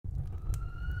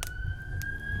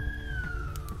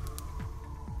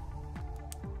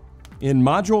In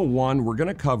Module 1, we're going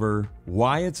to cover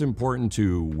why it's important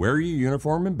to wear your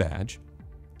uniform and badge,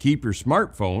 keep your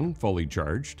smartphone fully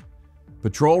charged,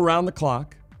 patrol around the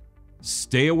clock,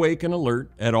 stay awake and alert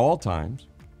at all times,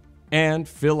 and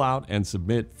fill out and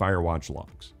submit Firewatch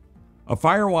logs. A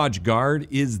Firewatch guard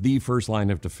is the first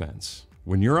line of defense.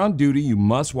 When you're on duty, you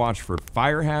must watch for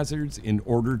fire hazards in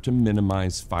order to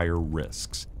minimize fire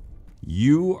risks.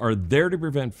 You are there to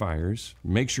prevent fires,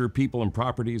 make sure people and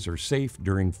properties are safe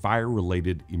during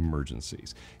fire-related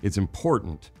emergencies. It's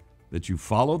important that you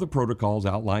follow the protocols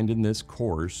outlined in this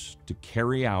course to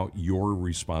carry out your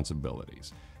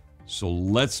responsibilities. So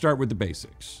let's start with the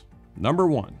basics. Number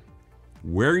 1,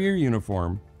 wear your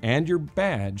uniform and your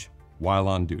badge while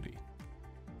on duty.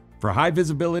 For high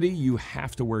visibility, you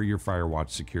have to wear your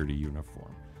Firewatch security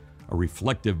uniform, a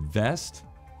reflective vest,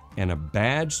 and a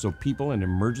badge so people and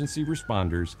emergency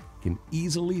responders can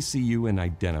easily see you and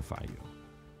identify you.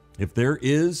 If there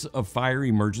is a fire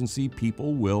emergency,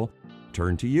 people will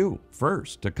turn to you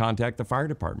first to contact the fire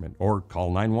department or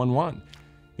call 911.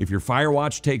 If your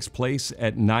Firewatch takes place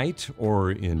at night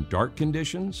or in dark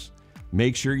conditions,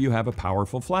 make sure you have a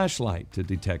powerful flashlight to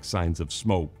detect signs of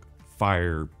smoke,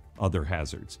 fire, other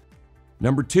hazards.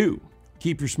 Number 2,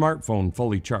 keep your smartphone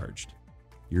fully charged.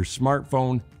 Your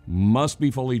smartphone must be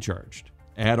fully charged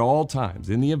at all times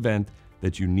in the event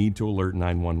that you need to alert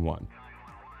 911.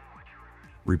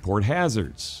 Report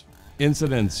hazards,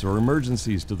 incidents, or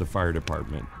emergencies to the fire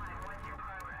department,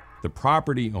 the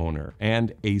property owner,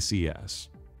 and ACS.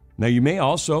 Now, you may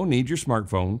also need your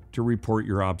smartphone to report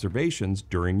your observations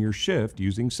during your shift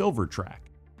using SilverTrack.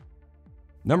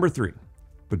 Number 3,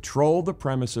 patrol the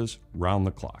premises round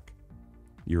the clock.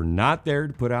 You're not there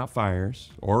to put out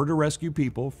fires or to rescue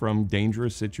people from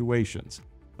dangerous situations.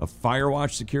 A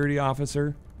Firewatch security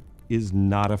officer is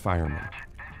not a fireman.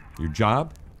 Your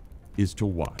job is to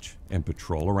watch and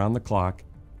patrol around the clock,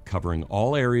 covering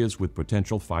all areas with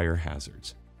potential fire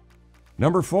hazards.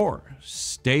 Number 4,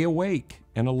 stay awake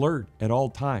and alert at all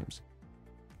times.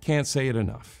 Can't say it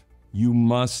enough. You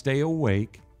must stay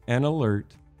awake and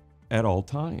alert at all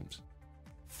times.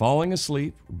 Falling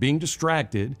asleep or being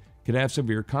distracted could have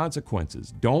severe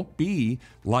consequences. Don't be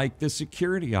like the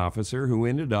security officer who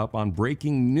ended up on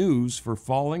breaking news for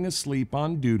falling asleep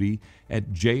on duty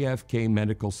at JFK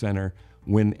Medical Center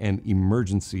when an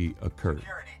emergency occurred.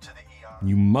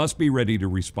 You must be ready to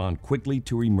respond quickly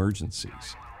to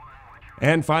emergencies.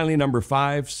 And finally, number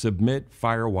 5, submit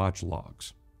Firewatch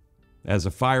logs. As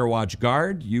a Firewatch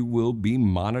guard, you will be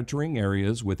monitoring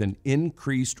areas with an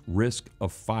increased risk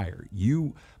of fire.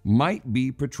 You might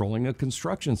be patrolling a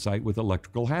construction site with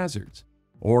electrical hazards,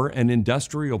 or an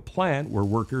industrial plant where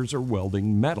workers are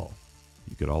welding metal.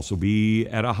 You could also be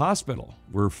at a hospital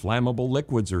where flammable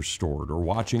liquids are stored, or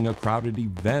watching a crowded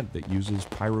event that uses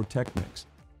pyrotechnics.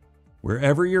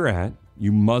 Wherever you're at,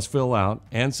 you must fill out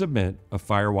and submit a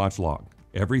Firewatch log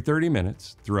every 30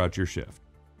 minutes throughout your shift.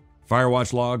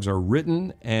 Firewatch logs are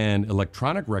written and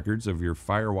electronic records of your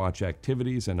Firewatch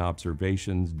activities and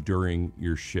observations during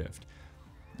your shift.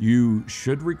 You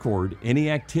should record any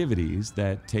activities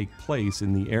that take place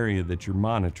in the area that you're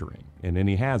monitoring and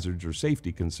any hazards or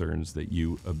safety concerns that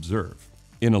you observe.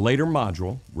 In a later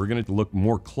module, we're going to look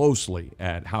more closely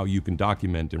at how you can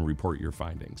document and report your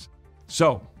findings.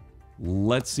 So,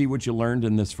 let's see what you learned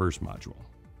in this first module.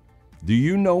 Do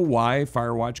you know why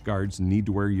Firewatch guards need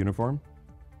to wear a uniform?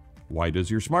 Why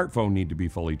does your smartphone need to be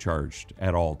fully charged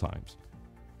at all times?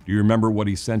 Do you remember what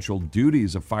essential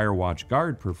duties a Firewatch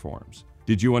guard performs?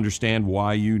 Did you understand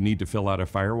why you need to fill out a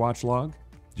Firewatch log?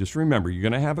 Just remember, you're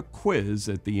going to have a quiz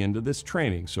at the end of this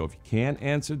training, so if you can't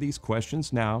answer these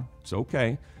questions now, it's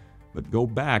okay, but go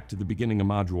back to the beginning of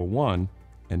Module 1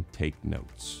 and take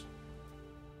notes.